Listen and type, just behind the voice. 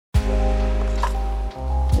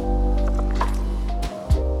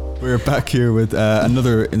We're back here with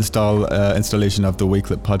another installation of the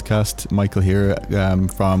Wakelet podcast. Michael here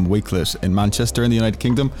from Wakelet in Manchester in the United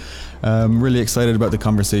Kingdom. Really excited about the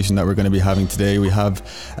conversation that we're going to be having today. We have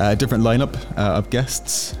a different lineup of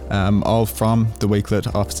guests, all from the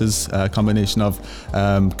Wakelet offices, a combination of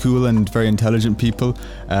cool and very intelligent people.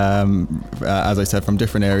 As I said, from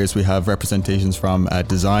different areas. We have representations from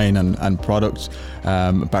design and product,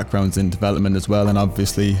 backgrounds in development as well, and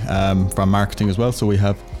obviously from marketing as well. So we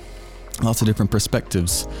have lots of different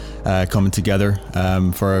perspectives coming together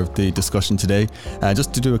for the discussion today.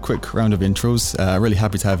 Just to do a quick round of intros, really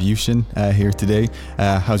happy to have Yushin here today.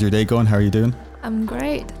 How's your day going? How are you doing? I'm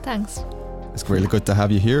great, thanks. It's really good to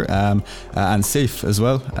have you here, and Safe as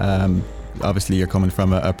well. Obviously you're coming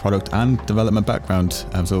from a product and development background,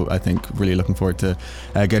 so I think really looking forward to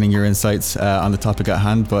getting your insights on the topic at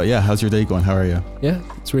hand. But yeah, how's your day going? How are you? Yeah,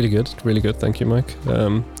 it's really good. Thank you, Mike.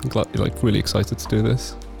 I'm glad you're really excited to do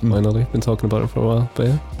this. Finally, been talking about it for a while, but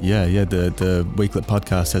yeah. The Wakelet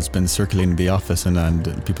podcast has been circulating the office,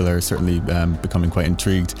 and people are certainly becoming quite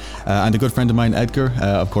intrigued. And a good friend of mine, Edgar,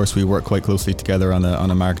 of course, we work quite closely together on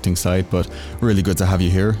a marketing side, but really good to have you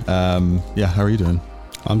here. How are you doing?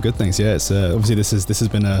 I'm good, thanks. Yeah, it's obviously this has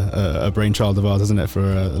been a brainchild of ours, hasn't it, for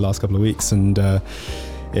the last couple of weeks, and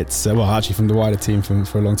it's actually from the wider team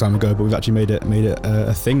for a long time ago, but we've actually made it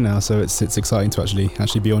a thing now. So it's exciting to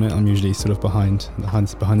actually be on it. I'm usually sort of behind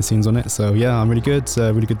the scenes on it. So yeah, I'm really good. It's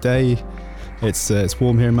a really good day. It's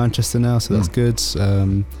warm here in Manchester now, so that's good.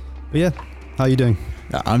 But yeah, how are you doing?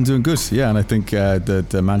 I'm doing good, yeah, and I think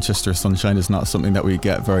the Manchester sunshine is not something that we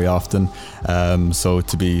get very often. So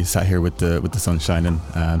to be sat here with the sun shining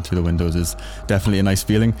through the windows is definitely a nice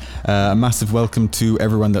feeling. A massive welcome to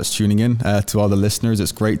everyone that's tuning in, to all the listeners.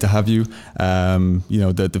 It's great to have you.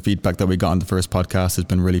 The feedback that we got on the first podcast has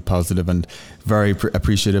been really positive, and very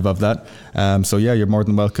appreciative of that. So yeah, you're more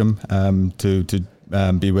than welcome to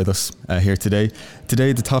be with us here today.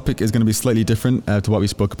 Today, the topic is going to be slightly different to what we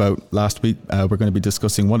spoke about last week. We're going to be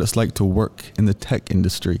discussing what it's like to work in the tech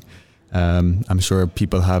industry. I'm sure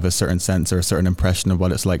people have a certain sense or a certain impression of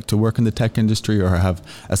what it's like to work in the tech industry, or have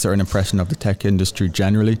a certain impression of the tech industry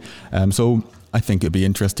generally. So I think it'd be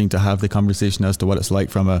interesting to have the conversation as to what it's like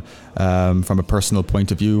from a personal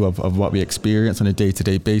point of view of what we experience on a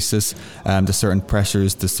day-to-day basis, the certain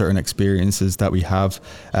pressures, the certain experiences that we have,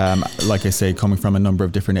 like I say, coming from a number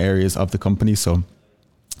of different areas of the company. So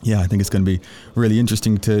yeah, I think it's going to be really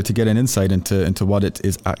interesting to get an insight into what it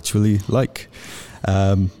is actually like.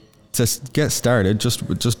 To get started,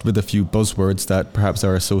 just with a few buzzwords that perhaps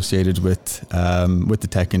are associated with the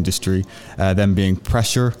tech industry, them being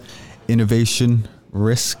pressure, innovation,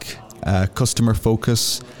 risk, customer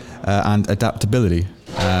focus, and adaptability.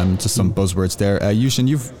 Just some buzzwords there. Yushin,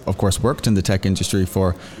 you've of course worked in the tech industry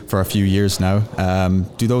for a few years now.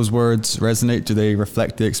 Do those words resonate? Do they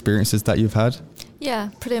reflect the experiences that you've had? Yeah,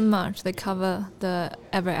 pretty much. They cover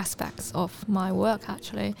every aspects of my work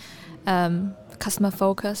actually. Customer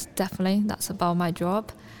focus, definitely, that's about my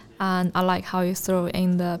job. And I like how you throw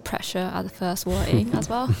in the pressure at the first wording as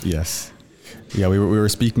well. Yes. Yeah, we were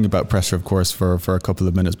speaking about pressure, of course, for a couple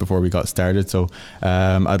of minutes before we got started. So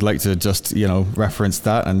I'd like to just reference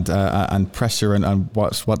that and pressure and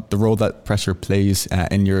what the role that pressure plays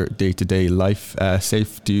in your day-to-day life.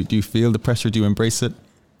 Safe, do you feel the pressure? Do you embrace it?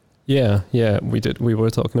 Yeah, we did. We were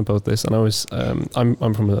talking about this, and I was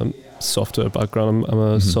I'm from a software background. I'm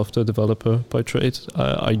a software developer by trade.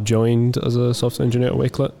 I joined as a software engineer at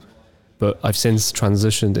Wakelet, but I've since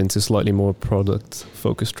transitioned into slightly more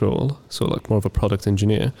product-focused role, so like more of a product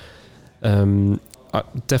engineer. I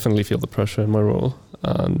definitely feel the pressure in my role,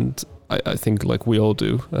 and I think like we all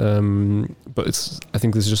do. But I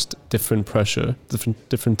think there's just different pressure,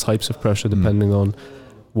 different types of pressure depending on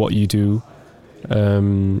what you do,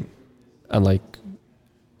 and like.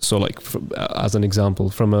 So like as an example,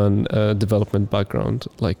 from a development background,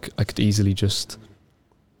 like you could easily just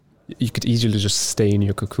stay in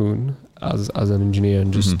your cocoon as an engineer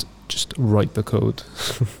and just write the code.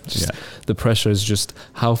 The pressure is just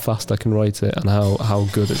how fast I can write it and how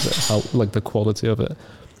good is it, how like the quality of it.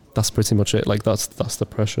 That's pretty much it. Like that's the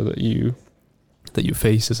pressure that you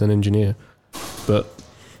face as an engineer. But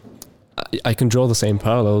I can draw the same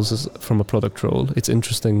parallels as from a product role. It's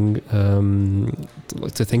interesting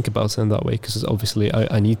to think about it in that way, because obviously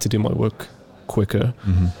I need to do my work quicker.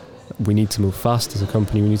 We need to move fast as a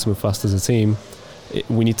company. We need to move fast as a team.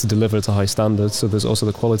 We need to deliver to high standards. So there's also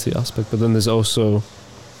the quality aspect, but then there's also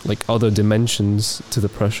like other dimensions to the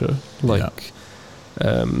pressure. Like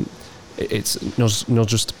it's not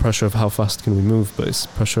just the pressure of how fast can we move, but it's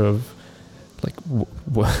pressure of like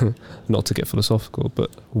not to get philosophical, but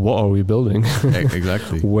what are we building?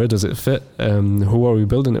 Exactly. Where does it fit? Who are we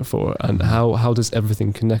building it for? And how does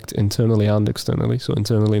everything connect internally and externally? So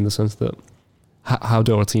internally in the sense that how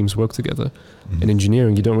do our teams work together? In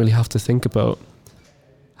engineering, you don't really have to think about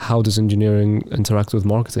how does engineering interact with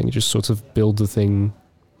marketing. You just sort of build the thing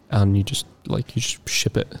and you just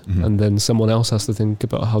ship it. And then someone else has to think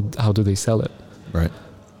about how do they sell it. Right.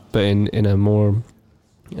 But in a more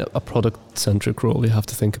a product-centric role, you have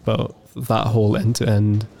to think about that whole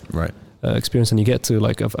end-to-end experience. And you get to,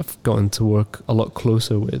 like, I've gotten to work a lot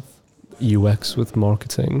closer with UX, with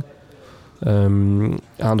marketing, and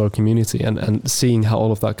our community, and seeing how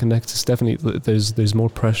all of that connects is definitely, there's more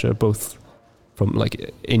pressure both from,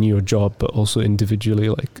 like, in your job, but also individually,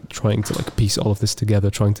 like trying to, like, piece all of this together,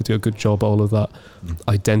 trying to do a good job, all of that,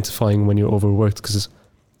 identifying when you're overworked. Because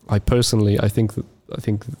I think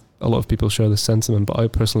a lot of people share this sentiment, but I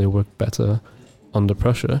personally work better under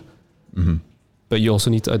pressure. But you also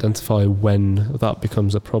need to identify when that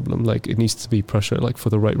becomes a problem. Like, it needs to be pressure, like, for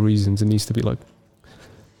the right reasons. It needs to be, like,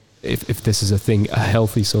 if this is a thing, a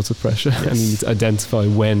healthy sort of pressure. Yes. And you need to identify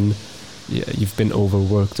when you've been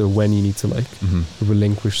overworked, or when you need to, like,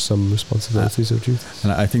 relinquish some responsibilities or duties.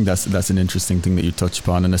 And I think that's an interesting thing that you touch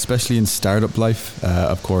upon, and especially in startup life.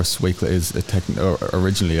 Of course, Wakelet is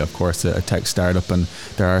originally, of course, a tech startup, and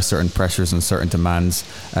there are certain pressures and certain demands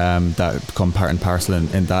that become part and parcel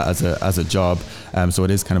in that as a job. So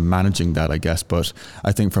it is kind of managing that, I guess. But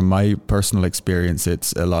I think from my personal experience,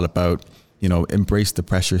 it's a lot about, embrace the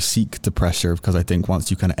pressure, seek the pressure, because I think once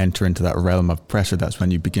you kind of enter into that realm of pressure, that's when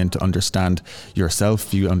you begin to understand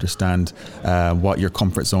yourself. You understand what your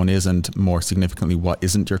comfort zone is, and more significantly, what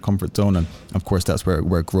isn't your comfort zone. And of course, that's where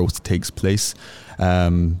growth takes place.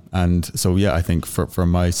 And so, I think from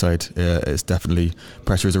my side, it's definitely,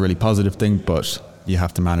 pressure is a really positive thing, but you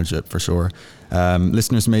have to manage it for sure.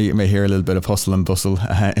 Listeners may hear a little bit of hustle and bustle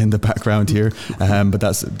in the background here, but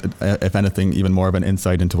that's, if anything, even more of an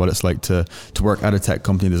insight into what it's like to work at a tech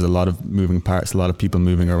company. There's a lot of moving parts, a lot of people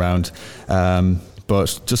moving around.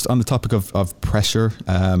 But just on the topic of pressure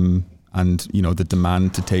and the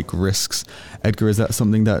demand to take risks, Edgar, is that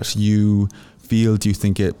something that you feel? Do you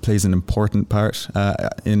think it plays an important part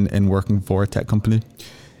in working for a tech company?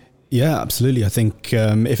 Yeah, absolutely. I think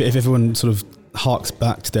if everyone sort of harks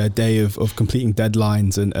back to their day of completing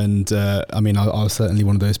deadlines, and I mean, I was certainly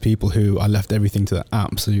one of those people who I left everything to the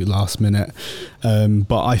absolute last minute,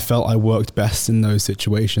 but I felt I worked best in those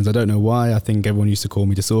situations. I don't know why. I think everyone used to call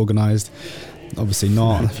me disorganized. Obviously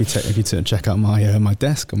not. If you check out my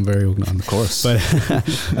desk, I'm very organized, of course.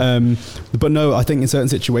 But no, I think in certain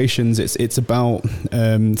situations, it's about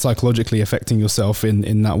psychologically affecting yourself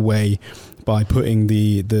in that way, by putting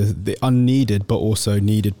the unneeded but also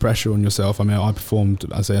needed pressure on yourself. I mean, I performed,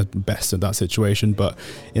 as I said, best at that situation, but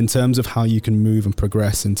in terms of how you can move and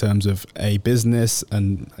progress in terms of a business,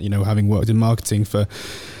 and having worked in marketing for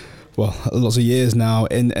lots of years now,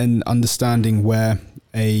 and understanding where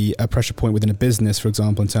a pressure point within a business, for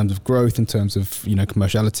example, in terms of growth, in terms of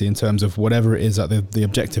commerciality, in terms of whatever it is that the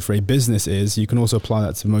objective for a business is, you can also apply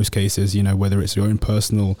that to most cases, whether it's your own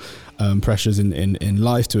personal pressures in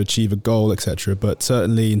life to achieve a goal, etc. But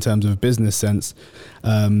certainly in terms of a business sense,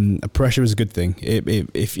 pressure is a good thing.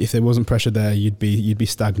 If there wasn't pressure there, you'd be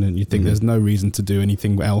stagnant. You'd think there's no reason to do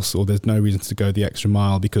anything else, or there's no reason to go the extra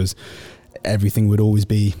mile, because everything would always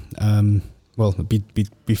be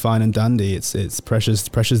be fine and dandy. It's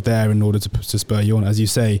pressure's there in order to spur you on, as you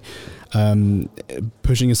say.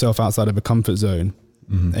 Pushing yourself outside of a comfort zone,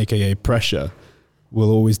 aka pressure,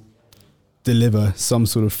 will always deliver some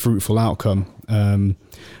sort of fruitful outcome.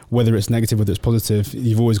 Whether it's negative, whether it's positive,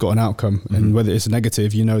 you've always got an outcome. And whether it's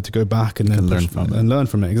negative, to go back and then learn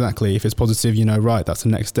from it. Exactly. If it's positive, right, that's the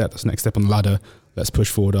next step. That's the next step on the ladder. Let's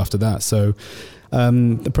push forward after that. So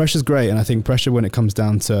the pressure's great, and I think pressure, when it comes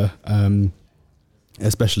down to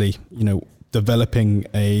especially developing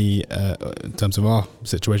in terms of our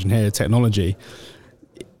situation here, technology,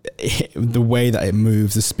 the way that it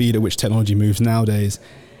moves, the speed at which technology moves nowadays,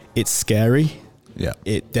 it's scary. Yeah,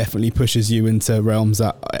 it definitely pushes you into realms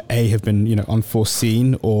that have been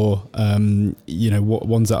unforeseen, or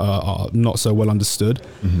ones that are not so well understood.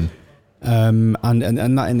 And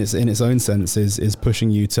that in its own sense is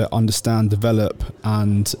pushing you to understand, develop,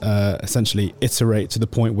 and essentially iterate to the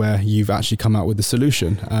point where you've actually come out with the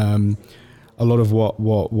solution. A lot of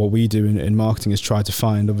what we do in marketing is try to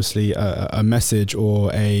find, obviously, a message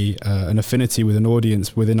or an affinity with an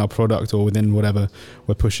audience within our product or within whatever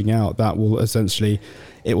we're pushing out that will essentially,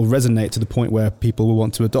 it will resonate to the point where people will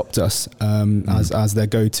want to adopt us as their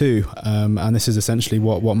go-to. And this is essentially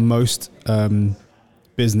what most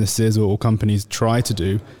businesses or companies try to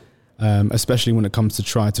do, especially when it comes to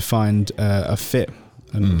try to find a fit.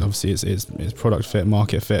 And obviously it's product fit,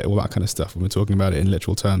 market fit, all that kind of stuff when we're talking about it in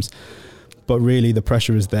literal terms. But really the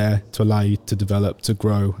pressure is there to allow you to develop, to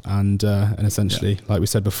grow, and essentially, like we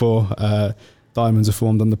said before, diamonds are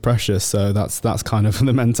formed under pressure. So that's kind of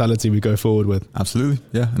the mentality we go forward with. Absolutely.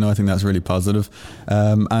 Yeah. No, I think that's really positive.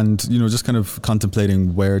 And, you know, just kind of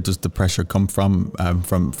contemplating where does the pressure come from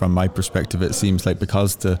my perspective, it seems like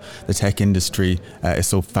because the tech industry is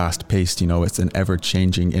so fast paced, you know, it's an ever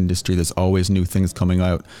changing industry. There's always new things coming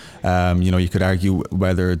out. You know, you could argue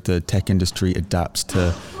whether the tech industry adapts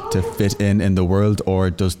to fit in the world, or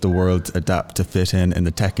does the world adapt to fit in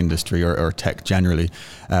the tech industry or tech generally.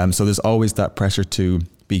 So there's always that pressure to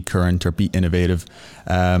be current or be innovative.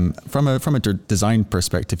 From a design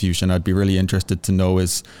perspective, Yushin, I'd be really interested to know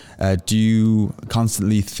is, do you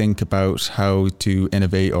constantly think about how to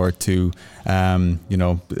innovate or to,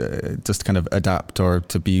 just kind of adapt or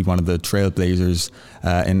to be one of the trailblazers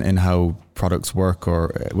in how products work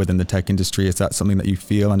or within the tech industry? Is that something that you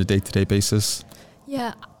feel on a day-to-day basis?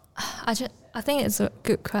 Yeah, I think it's a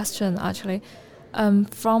good question, actually.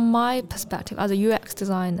 From my perspective as a UX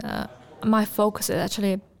designer, my focus is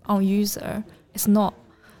actually on user.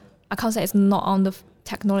 I can't say it's not on the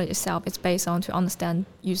technology itself. It's based on to understand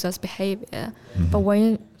users' behavior. But when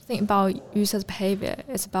you think about users' behavior,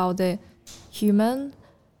 it's about the human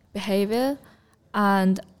behavior.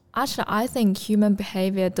 And actually, I think human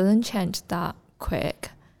behavior doesn't change that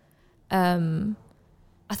quick. I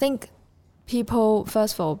think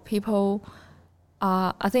first of all,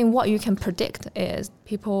 I think what you can predict is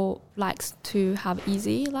people likes to have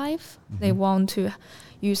easy life. They want to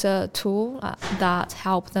use a tool that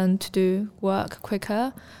help them to do work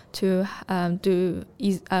quicker, to do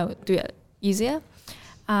it easier,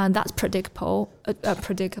 and that's predictable.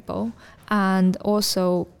 And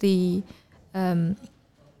also the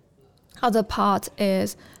other part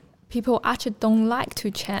is people actually don't like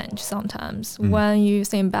to change sometimes. When you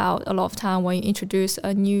think about a lot of time when you introduce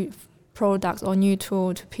a new product or new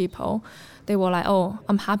tool to people, they were like, oh,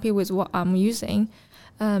 I'm happy with what I'm using.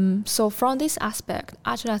 So from this aspect,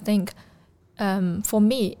 actually I think for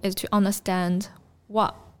me is to understand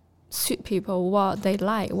what suit people, what they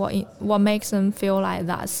like, what makes them feel like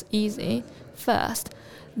that's easy first.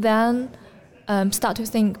 Then start to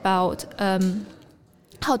think about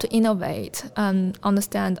how to innovate and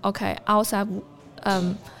understand, okay, outside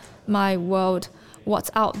my world,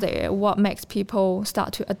 what's out there, what makes people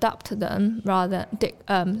start to adapt to them rather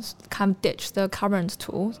than kind of ditch the current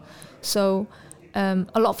tools. So a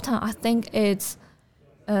lot of time I think it's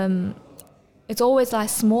always like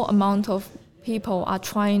small amount of people are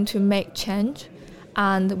trying to make change,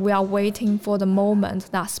 and we are waiting for the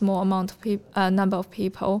moment that small amount of number of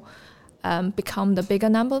people become the bigger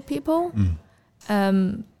number of people.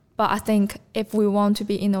 But I think if we want to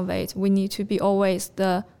be innovative, we need to be always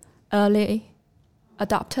the early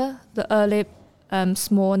adapter, the early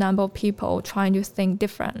small number of people trying to think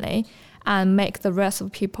differently and make the rest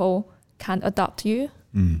of people can adapt to you.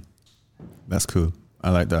 That's cool. I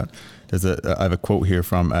like that. I have a quote here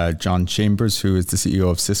from John Chambers, who is the CEO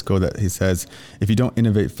of Cisco, that he says, if you don't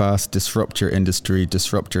innovate fast, disrupt your industry,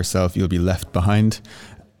 disrupt yourself, you'll be left behind.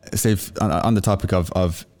 Steve, on the topic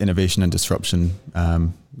of innovation and disruption,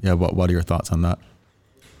 what are your thoughts on that?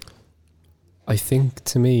 I think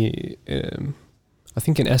to me, I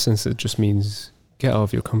think in essence it just means get out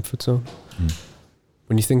of your comfort zone.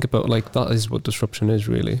 When you think about that is what disruption is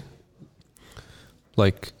really.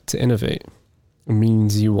 Like to innovate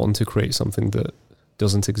means you want to create something that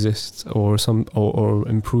doesn't exist or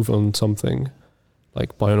improve on something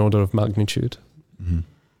like by an order of magnitude.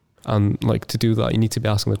 And to do that you need to be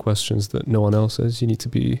asking the questions that no one else is. You need to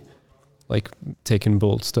be taking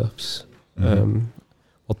bold steps.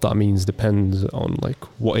 What that means depends on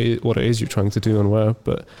what it is you're trying to do and where,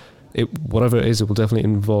 but whatever it is, it will definitely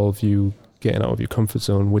involve you getting out of your comfort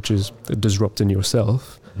zone, which is disrupting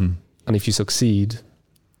yourself. And if you succeed,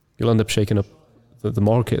 you'll end up shaking up the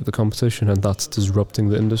market, the competition, and that's disrupting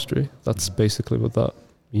the industry. That's basically what that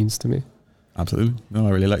means to me. Absolutely. No,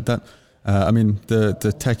 I really like that.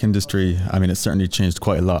 The tech industry, it's certainly changed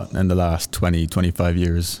quite a lot in the last 20, 25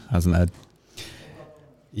 years, hasn't it?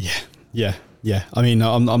 Yeah.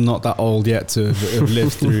 I'm not that old yet to have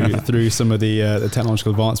lived through some of the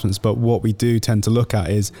technological advancements, but what we do tend to look at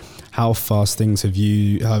is how fast things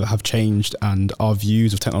have changed and our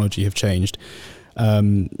views of technology have changed.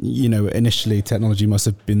 Initially technology must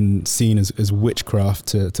have been seen as witchcraft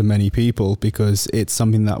to many people because it's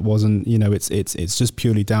something that wasn't, it's just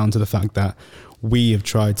purely down to the fact that we have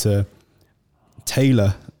tried to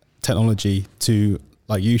tailor technology to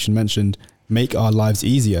like Yushin mentioned, make our lives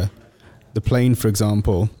easier. The plane, for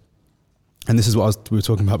example, and this is what we were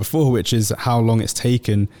talking about before, which is how long it's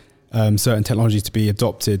taken certain technologies to be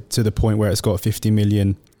adopted to the point where it's got 50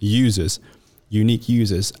 million users, unique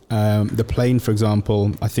users. The plane, for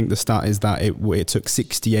example, I think the stat is that it took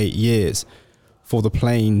 68 years for the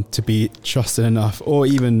plane to be trusted enough, or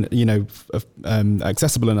even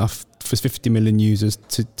accessible enough for 50 million users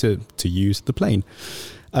to use the plane.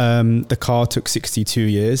 The car took 62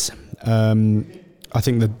 years. I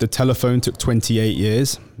think the telephone took 28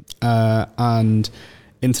 years, and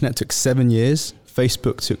internet took 7 years.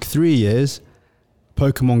 Facebook took 3 years.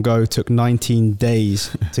 Pokemon Go took 19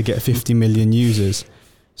 days to get 50 million users.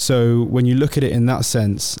 So when you look at it in that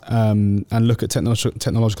sense, and look at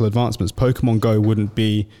technological advancements, Pokemon Go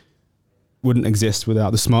wouldn't exist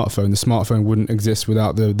without the smartphone. The smartphone wouldn't exist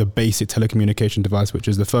without the basic telecommunication device, which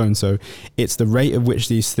is the phone. So it's the rate at which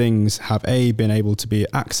these things have been able to be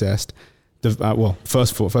accessed,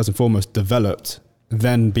 first and foremost developed,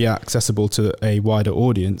 then be accessible to a wider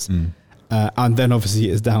audience. And then obviously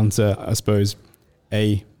it's down to, I suppose,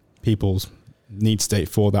 people's need state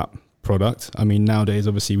for that product. I mean, nowadays,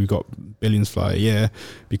 obviously, we've got billions fly a year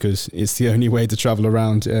because it's the only way to travel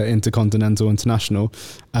around intercontinental, international,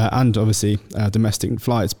 and obviously domestic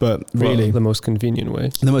flights. But really, the most convenient way.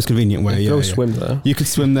 The most convenient way. Go swim there. You could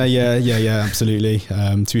swim there. Yeah, absolutely.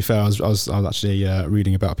 To be fair, I was actually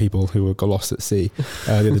reading about people who got lost at sea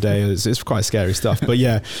the other day. It's quite scary stuff. But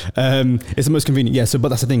yeah, it's the most convenient. Yeah. So, but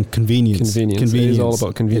that's the thing. Convenience. It is all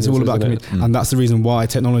about convenience. It's all about convenience, and that's the reason why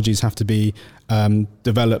technologies have to be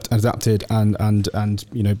developed, adapted, and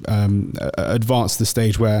advanced to the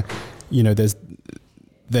stage where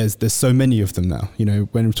there's so many of them now.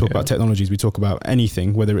 When we talk about technologies, we talk about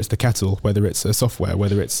anything, whether it's the kettle, whether it's a software,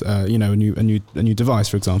 whether it's a new device,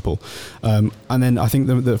 for example. And then I think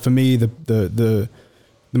that for me the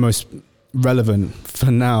most relevant for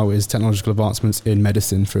now is technological advancements in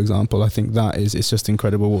medicine, for example. I think that it's just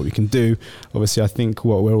incredible what we can do. Obviously, I think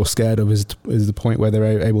what we're all scared of is the point where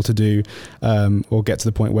they're able to do or get to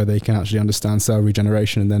the point where they can actually understand cell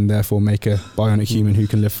regeneration and then therefore make a bionic human who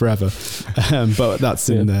can live forever. But that's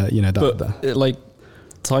in the like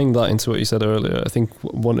tying that into what you said earlier, I think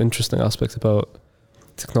one interesting aspect about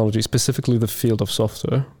technology, specifically the field of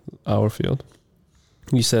software, our field,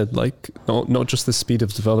 you said like not just the speed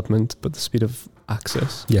of development, but the speed of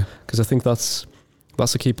access. Yeah, because I think that's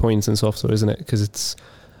a key point in software, isn't it? Because it's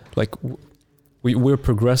like we're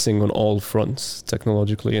progressing on all fronts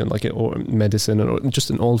technologically, and or medicine, or just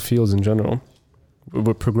in all fields in general.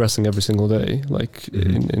 We're progressing every single day, like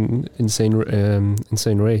in insane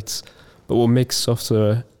rates. But what makes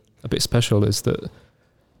software a bit special is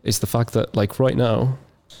the fact that like right now,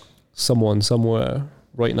 someone somewhere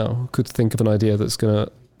right now could think of an idea that's going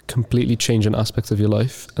to completely change an aspect of your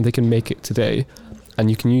life, and they can make it today, and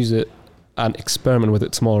you can use it and experiment with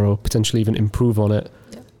it tomorrow, potentially even improve on it,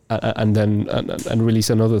 and then release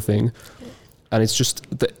another thing. And it's just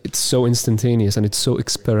it's so instantaneous and it's so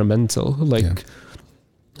experimental.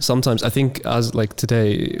 Sometimes I think as like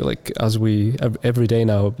today, like as we every day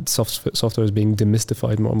now, software is being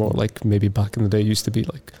demystified more and more. Like maybe back in the day, it used to be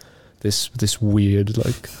like this weird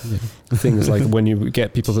things like when you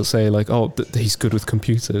get people that say like, oh, he's good with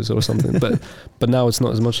computers or something, but now it's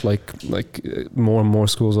not as much like more and more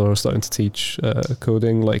schools are starting to teach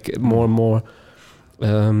coding, like more and more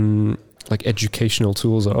like educational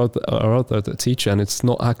tools are out there that teach, and it's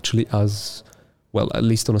not actually as well, at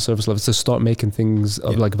least on a surface level, to start making things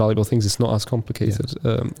like valuable things. It's not as complicated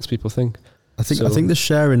as people think. I think the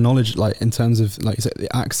share in knowledge, like in terms of like you said,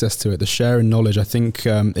 the access to it, the share in knowledge. I think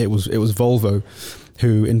it was Volvo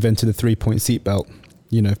who invented the 3-point seatbelt.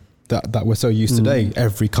 That we're so used today.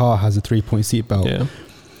 Every car has a 3-point seatbelt. Yeah.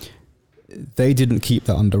 They didn't keep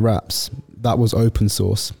that under wraps. That was open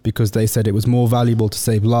source because they said it was more valuable to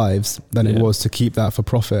save lives than it was to keep that for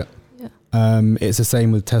profit. It's the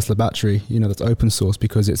same with Tesla battery. That's open source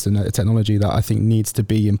because it's a technology that I think needs to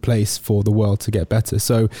be in place for the world to get better.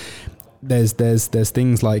 So there's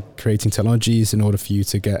things like creating technologies in order for you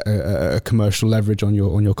to get a commercial leverage on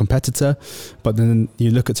your competitor, but then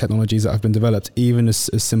you look at technologies that have been developed, even as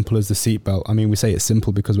simple as the seatbelt. I mean, we say it's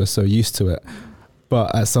simple because we're so used to it,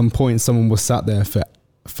 but at some point someone was sat there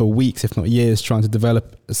for weeks, if not years, trying to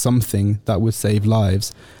develop something that would save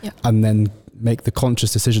lives, and then make the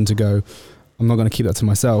conscious decision to go, I'm not going to keep that to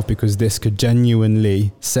myself, because this could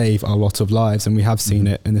genuinely save a lot of lives, and we have seen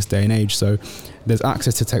it in this day and age. So there's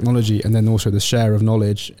access to technology, and then also the share of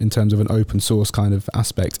knowledge in terms of an open source kind of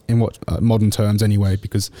aspect, in what modern terms anyway,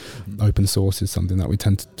 because open source is something that we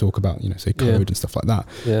tend to talk about, say code and stuff like that.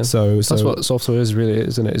 Yeah. So that's what software is, really,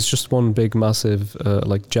 isn't it? It's just one big massive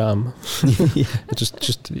like jam.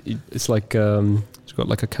 It's like it's got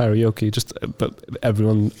like a karaoke, but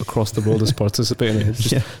everyone across the world is participating in it,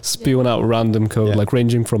 just spewing out random code, like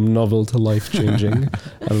ranging from novel to life changing,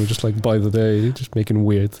 and we're just like by the day just making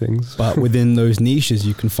weird things. But within those niches,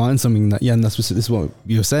 you can find something that, and this is what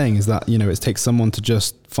you're saying, is that it takes someone to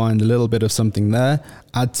just find a little bit of something there,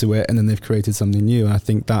 add to it, and then they've created something new. And I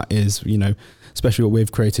think that is, especially what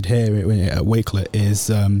we've created here at Wakelet, is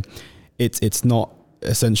it's not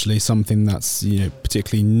essentially something that's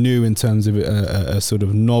particularly new in terms of a sort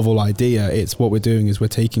of novel idea. It's what we're doing is we're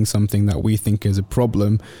taking something that we think is a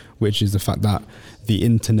problem, which is the fact that the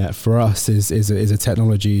internet for us is a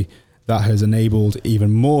technology that has enabled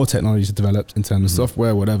even more technology to develop in terms of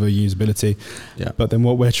software, whatever, usability. Yeah. But then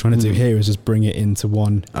what we're trying to do here is just bring it into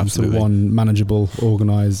one manageable,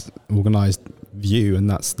 organized view, and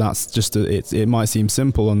that's just it might seem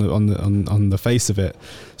simple on the face of it,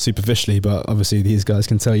 superficially, but obviously these guys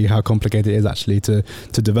can tell you how complicated it is actually to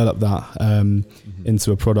develop that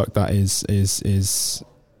into a product that is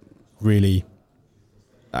really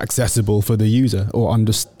accessible for the user, or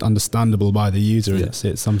understandable by the user.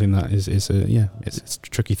 It's something that is it's a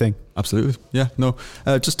tricky thing. Absolutely. Yeah, no,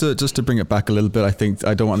 just to bring it back a little bit, I think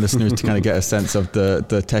I don't want listeners to kind of get a sense of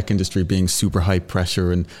the tech industry being super high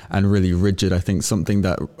pressure and really rigid. I think something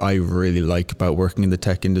that I really like about working in the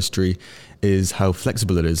tech industry is how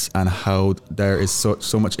flexible it is, and how there is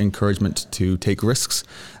so much encouragement to take risks.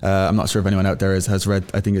 I'm not sure if anyone out there has read,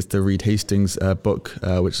 I think it's the Reed Hastings book,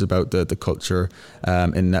 which is about the culture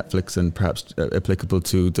in Netflix, and perhaps applicable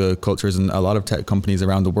to the cultures in a lot of tech companies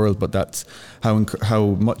around the world. But that's how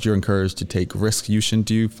much you're encouraged to take risks. Yushin,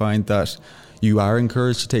 do you find that you are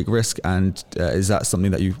encouraged to take risk, and is that something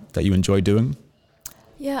that you enjoy doing?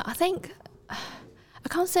 Yeah, I think I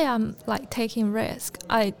can't say I'm like taking risk.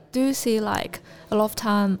 I do see like a lot of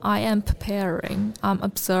time I am preparing, I'm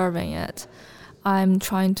observing it. I'm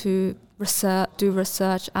trying to do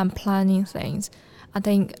research and planning things. I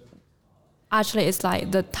think actually it's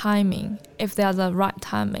like the timing. If there's a right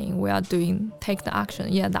timing, we are take the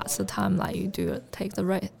action. Yeah, that's the time like you do take the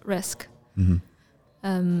risk.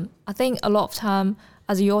 Mm-hmm. I think a lot of time,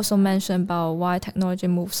 as you also mentioned about why technology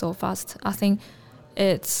moves so fast, I think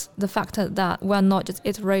it's the fact that we're not just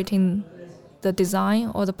iterating the design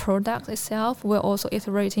or the product itself, we're also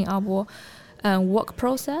iterating our work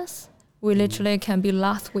process. We literally can be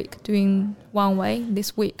last week doing one way.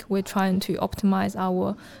 This week we're trying to optimize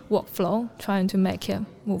our workflow, trying to make it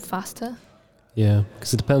move faster. Yeah,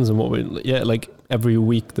 because it depends on like every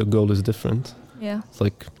week the goal is different. Yeah. It's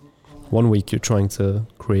like one week you're trying to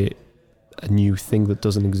create a new thing that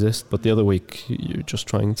doesn't exist, but the other week you're just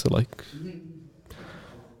trying to like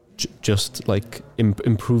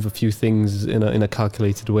improve a few things in a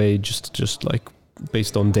calculated way, just like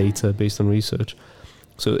based on data, based on research.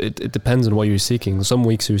 So it depends on what you're seeking. Some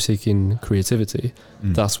weeks you're seeking creativity.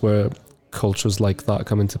 That's where cultures like that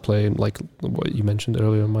come into play, and like what you mentioned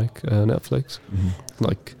earlier, Mike, Netflix,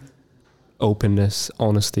 like openness,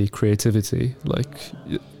 honesty, creativity. Like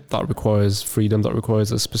that requires freedom. That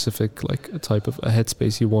requires a specific a type of a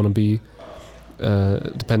headspace you want to be.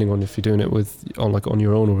 Depending on if you're doing it on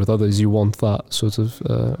your own or with others, you want that sort of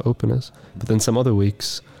openness. But then some other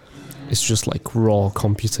weeks, it's just like raw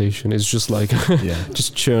computation. It's just like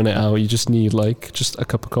just churn it out. You just need just a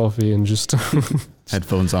cup of coffee and just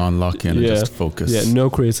headphones on, lock in, and just focus. Yeah, no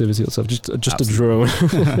creativity or stuff. Just a drone.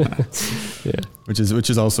 Yeah, which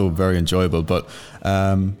is also very enjoyable. But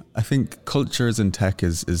I think cultures in tech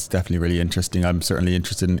is definitely really interesting. I'm certainly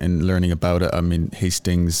interested in learning about it. I mean,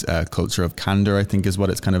 Hastings' culture of candor, I think, is what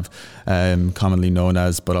it's kind of commonly known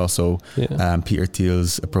as. But also Peter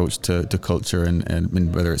Thiel's approach to culture,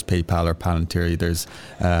 and whether it's PayPal or Palantir, there's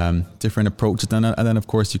different approaches. And then of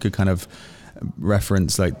course you could kind of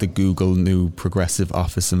reference like the Google new progressive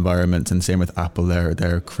office environment, and same with Apple,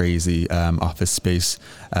 their crazy office space.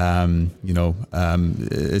 It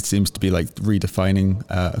seems to be like redefining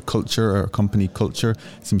a culture or a company culture.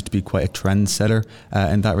 It seems to be quite a trendsetter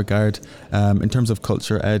in that regard. In terms of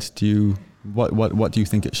culture, Ed, what do you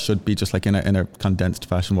think it should be? Just like in a condensed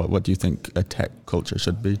fashion, what do you think a tech culture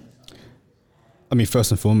should be? I mean,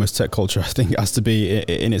 first and foremost, tech culture, I think, has to be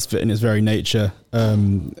in its very nature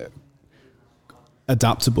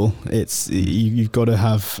adaptable. It's you've got to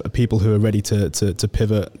have people who are ready to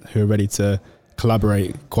pivot, who are ready to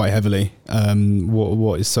collaborate quite heavily.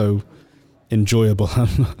 What is so enjoyable,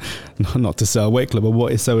 not to sell Wakelet, but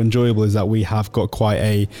what is so enjoyable is that we have got quite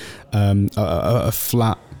a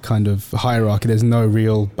flat kind of hierarchy. There's no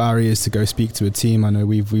real barriers to go speak to a team. I know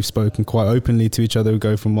we've spoken quite openly to each other. We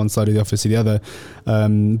go from one side of the office to the other,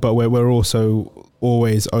 but we're also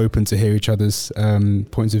always open to hear each other's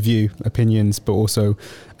points of view, opinions, but also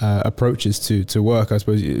approaches to work. I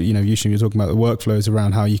suppose, Yushin, you're talking about the workflows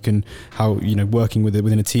around how working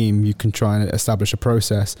within a team, you can try and establish a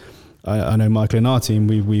process. I know Michael in our team,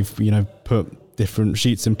 we've put different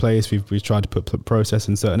sheets in place. We've tried to put process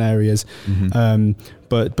in certain areas.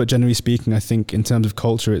 But generally speaking, I think in terms of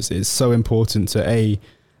culture, it's so important to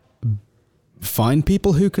find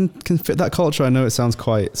people who can fit that culture. I know it sounds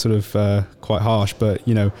quite sort of quite harsh, but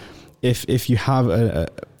if you have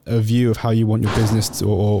a view of how you want your business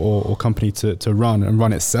or company to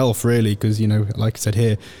run itself, really, because like I said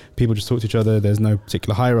here, people just talk to each other. There's no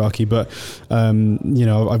particular hierarchy, but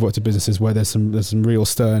I've worked at businesses where there's some real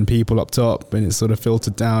stern people up top, and it's sort of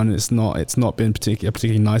filtered down. And it's not been a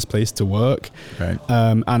particularly nice place to work, right.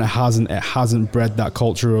 And it hasn't bred that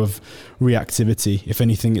culture of reactivity. If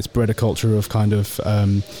anything, it's bred a culture of kind of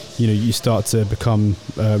you start to become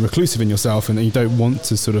reclusive in yourself, and you don't want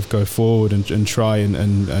to sort of go forward and try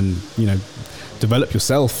and develop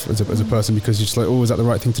yourself as a person, because you're just like, oh, is that the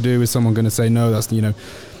right thing to do? Is someone going to say no? That's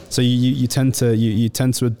so you tend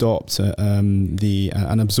to adopt and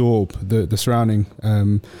absorb the surrounding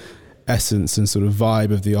essence and sort of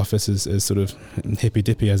vibe of the office, as sort of hippy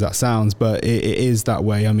dippy as that sounds, but it is that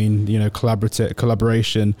way. I mean,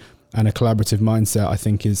 collaboration and a collaborative mindset, I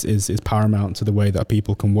think, is paramount to the way that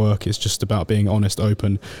people can work. It's just about being honest,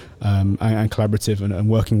 open, and collaborative, and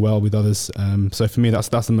working well with others. So for me, that's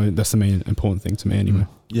the main important thing to me, anyway.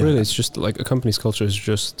 Yeah. Really, it's just like a company's culture is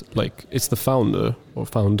just like, it's the founder or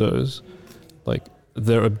founders, like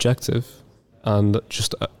their objective, and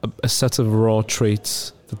just a set of raw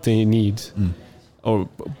traits that they need, or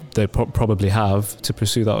they probably have to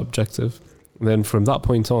pursue that objective. And then from that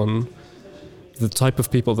point on, the type of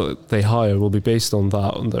people that they hire will be based on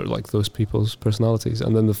that, on their, like, those people's personalities.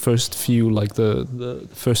 And then the first few, like the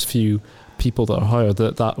first few people that are hired,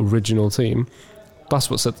 that original team, that's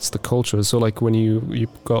what sets the culture. So like when you've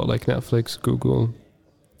got like Netflix, Google,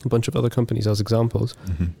 a bunch of other companies as examples,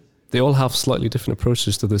 they all have slightly different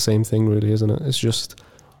approaches to the same thing, really, isn't it? It's just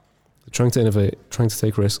trying to innovate, trying to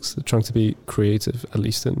take risks, trying to be creative, at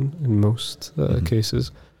least in most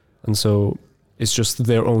cases. And so it's just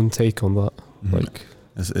their own take on that. Like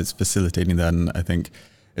it's facilitating that, and I think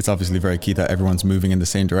it's obviously very key that everyone's moving in the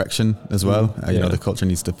same direction as well. The culture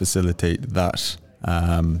needs to facilitate that.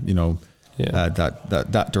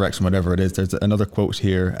 That direction, whatever it is. There's another quote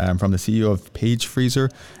here from the CEO of Page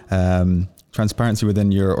Freezer. Transparency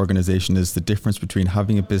within your organization is the difference between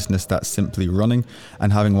having a business that's simply running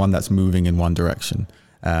and having one that's moving in one direction.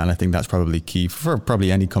 And I think that's probably key for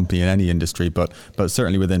probably any company in any industry, but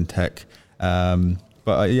certainly within tech.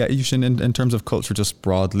 Yushin, in terms of culture, just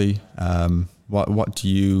broadly, what do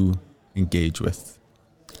you engage with?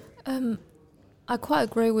 I quite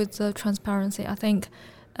agree with the transparency. I think,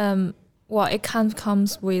 it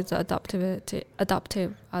comes with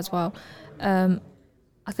adaptive as well. I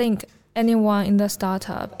think anyone in the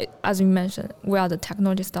startup, as you mentioned, we are the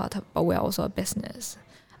technology startup, but we're also a business.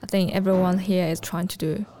 I think everyone here is trying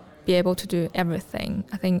to be able to do everything.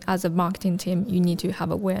 I think as a marketing team, you need to have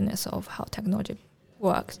awareness of how technology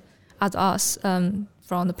works. As us,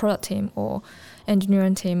 from the product team or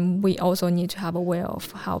engineering team, we also need to have aware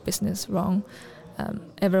of how business run.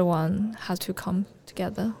 Everyone has to come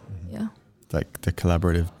together. Yeah, like the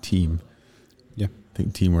collaborative team. Yeah, I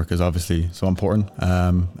think teamwork is obviously so important.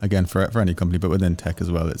 Again, for any company, but within tech as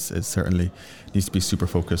well, it certainly needs to be super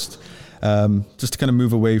focused. Just to kind of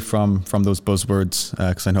move away from those buzzwords,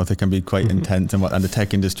 because I know they can be quite intense, and the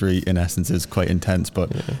tech industry in essence is quite intense.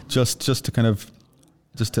 But just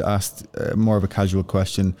to ask more of a casual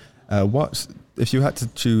question, what if you had to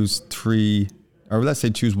choose three, or let's say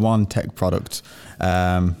choose one tech product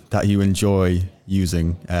that you enjoy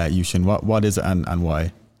using, Yushin? What is it and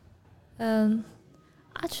why?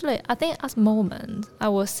 Actually, I think at the moment I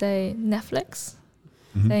would say Netflix.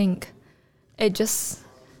 I think it just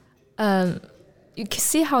you can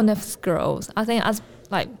see how Netflix grows. I think as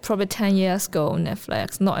like probably 10 years ago,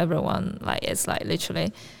 Netflix, not everyone, like it's like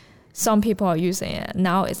literally some people are using it.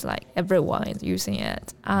 Now it's like everyone is using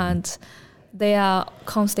it, and they are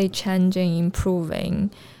constantly changing,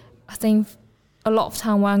 improving. I think a lot of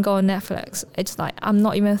time when I go on Netflix, it's like I'm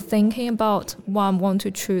not even thinking about what I want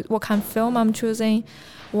to choose, what kind of film I'm choosing,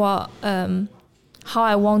 what how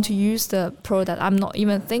I want to use the product. I'm not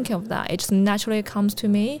even thinking of that. It just naturally comes to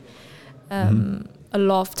me. A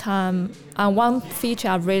lot of time. And one feature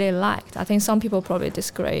I really liked, I think some people probably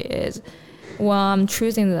disagree, is when I'm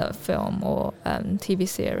choosing the film or TV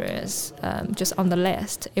series just on the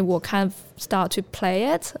list, it will kind of start to play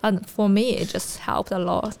it. And for me, it just helped a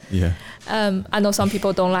lot. Yeah. I know some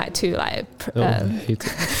people don't like to I hate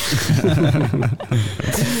it.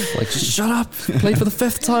 Like, just shut up, play for the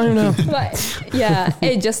 5th time now. But yeah,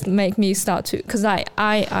 it just make me start to, because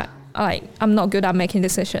I'm not good at making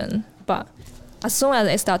decisions, but as soon as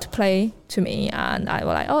it start to play to me and I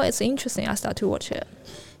was like, oh, it's interesting, I start to watch it.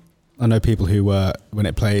 I know people who, when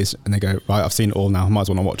it plays and they go, right, I've seen it all now, might as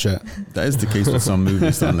well not watch it. That is the case with some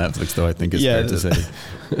movies on Netflix, though, I think it's fair to say.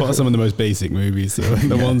 What are some of the most basic movies?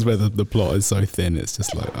 The ones where the plot is so thin, it's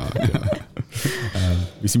just like, oh, God.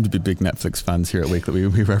 We seem to be big Netflix fans here at Wakelet.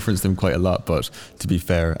 We reference them quite a lot, but to be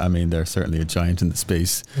fair, I mean, they're certainly a giant in the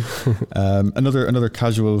space. Another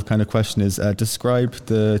casual kind of question is, describe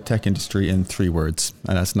the tech industry in 3 words.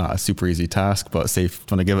 And that's not a super easy task, but safe.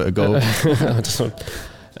 Do you want to give it a go?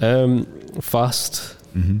 Fast,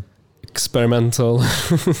 experimental,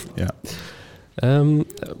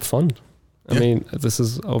 fun. I mean, this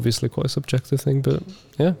is obviously quite a subjective thing, but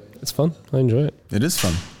yeah, it's fun. I enjoy it. It is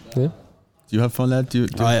fun. Yeah. Do you have fun, lad?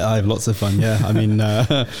 I have lots of fun. Yeah, I mean,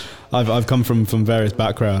 I've come from various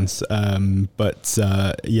backgrounds, but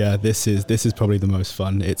this is probably the most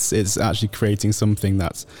fun. It's actually creating something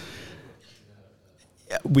that's,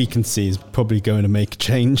 we can see is probably going to make a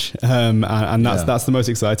change, and that's the most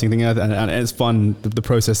exciting thing, and it's fun. The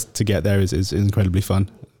process to get there is incredibly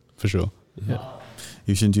fun, for sure. Yeah.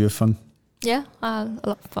 Yushin, do you have fun? Yeah, a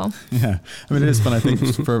lot of fun. Yeah, I mean, it is fun, I think,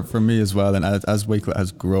 for me as well. And as Wakelet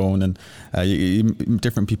has grown and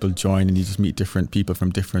different people join and you just meet different people from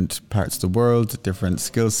different parts of the world, different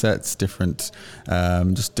skill sets,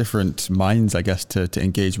 just different minds, I guess, to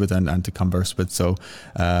engage with and to converse with. So,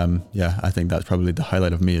 I think that's probably the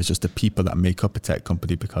highlight of me, is just the people that make up a tech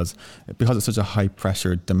company, because it's such a high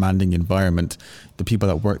pressure, demanding environment. The people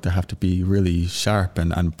that work there have to be really sharp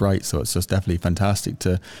and bright. So it's just definitely fantastic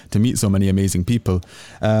to meet so many amazing people.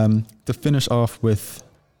 To finish off with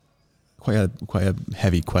quite a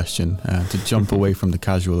heavy question, to jump away from the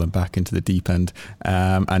casual and back into the deep end,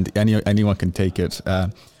 and anyone can take it.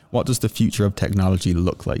 What does the future of technology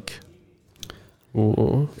look like?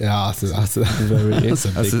 Ooh. Yeah, that's a very big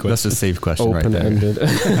question. That's a safe question, open-ended.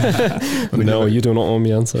 Right there. No, you do not want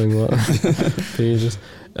me answering that. Pages.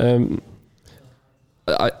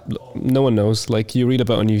 No one knows. Like, you read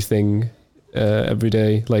about a new thing every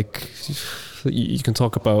day. Like, you can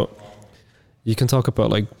talk about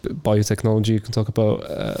like biotechnology. You can talk about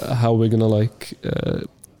how we're gonna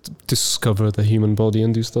discover the human body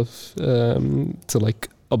and do stuff to like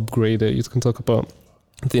upgrade it. You can talk about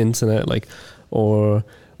the internet, like or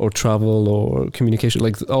travel or communication.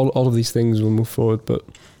 Like all of these things will move forward, but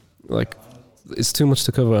like it's too much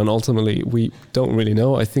to cover, and ultimately we don't really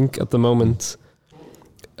know. I think at the moment,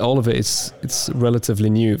 all of it's relatively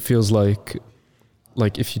new. It feels like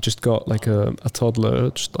if you just got like a toddler,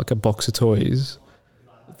 just like a box of toys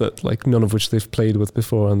that like none of which they've played with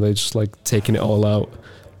before, and they just like taking it all out,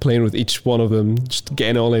 playing with each one of them, just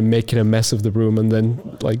getting it all in, making a mess of the room, and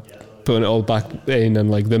then like putting it all back in, and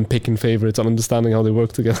like them picking favorites and understanding how they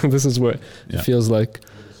work together. This is where it feels like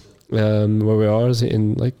where we are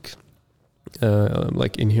in like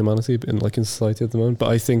in humanity, in society at the moment. But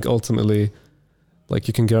I think ultimately, like,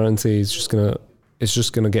 you can guarantee it's just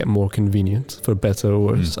gonna get more convenient, for better or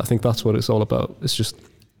worse. I think that's what it's all about. It's just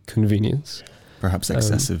convenience. Perhaps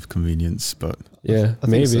excessive convenience, but yeah, I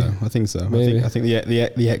think so. Maybe. I think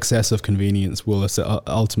the excess of convenience will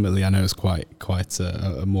ultimately, I know it's quite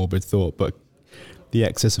a morbid thought, but the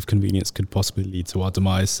excess of convenience could possibly lead to our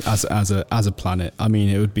demise as a planet. I mean,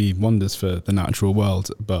 it would be wonders for the natural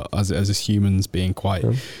world, but as humans being quite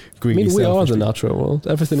greedy. I mean, we are the natural world.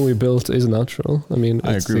 Everything we built is natural. I mean,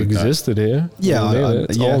 I agree with existed that. here. Yeah,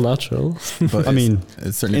 it's all natural. But I mean,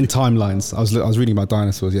 it's certainly in timelines. I was reading about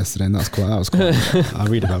dinosaurs yesterday, and that was quite. I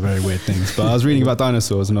read about very weird things, but I was reading about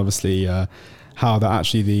dinosaurs, and obviously how that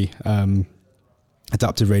actually the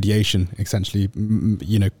adaptive radiation essentially,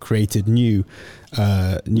 created new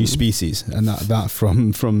species, and that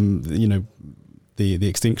from the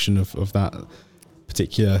extinction of that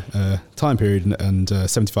particular time period, and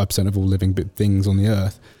 75% of all living things on the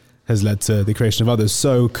earth has led to the creation of others.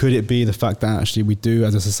 So could it be the fact that actually we do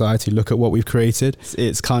as a society look at what we've created?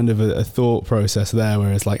 It's kind of a thought process there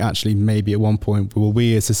where it's like, actually maybe at one point will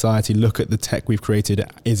we as society look at the tech we've created,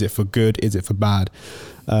 is it for good, is it for bad?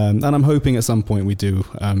 And I'm hoping at some point we do,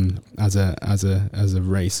 as a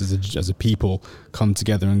race, as a people, come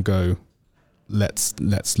together and go,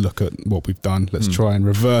 let's look at what we've done. Let's try and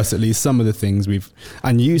reverse at least some of the things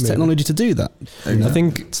and use technology to do that. I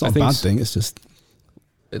think it's not a bad thing. It's just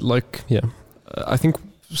I think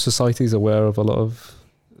society is aware of a lot of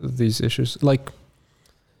these issues. Like,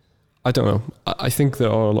 I don't know. I think there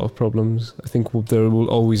are a lot of problems. I think there will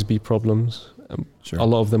always be problems. Sure. A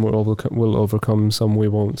lot of them will overcome. Some we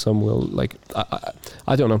won't. Some will. Like,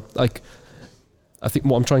 I don't know. Like, I think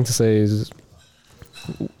what I'm trying to say is,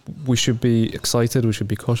 we should be excited. We should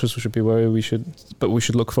be cautious. We should be wary. But we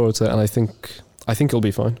should look forward to it. And I think it'll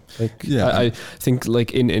be fine. Like, I think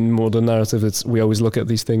like in modern narrative, we always look at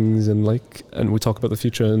these things and we talk about the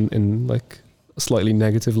future in like a slightly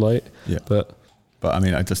negative light. Yeah. But I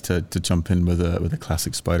mean, just to jump in with a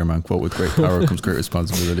classic Spider-Man quote: "With great power comes great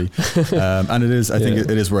responsibility," and I think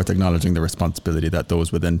it is worth acknowledging the responsibility that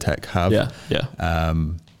those within tech have. Yeah.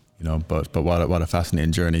 But what a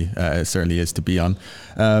fascinating journey it certainly is to be on.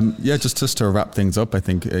 Just to wrap things up, I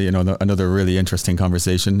think another really interesting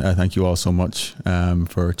conversation. Thank you all so much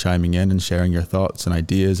for chiming in and sharing your thoughts and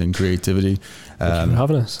ideas and creativity. Thank you for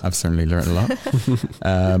having us. I've certainly learned a lot.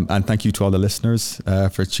 And thank you to all the listeners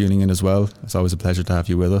for tuning in as well. It's always a pleasure to have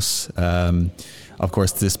you with us. Of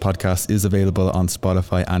course, this podcast is available on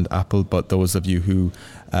Spotify and Apple, but those of you who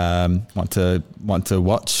want to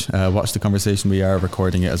watch the conversation, we are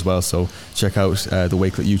recording it as well. So check out the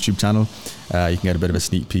Wakelet YouTube channel. You can get a bit of a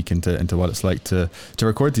sneak peek into what it's like to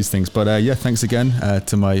record these things. But thanks again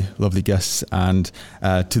to my lovely guests and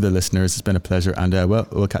to the listeners. It's been a pleasure, and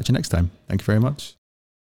we'll catch you next time. Thank you very much.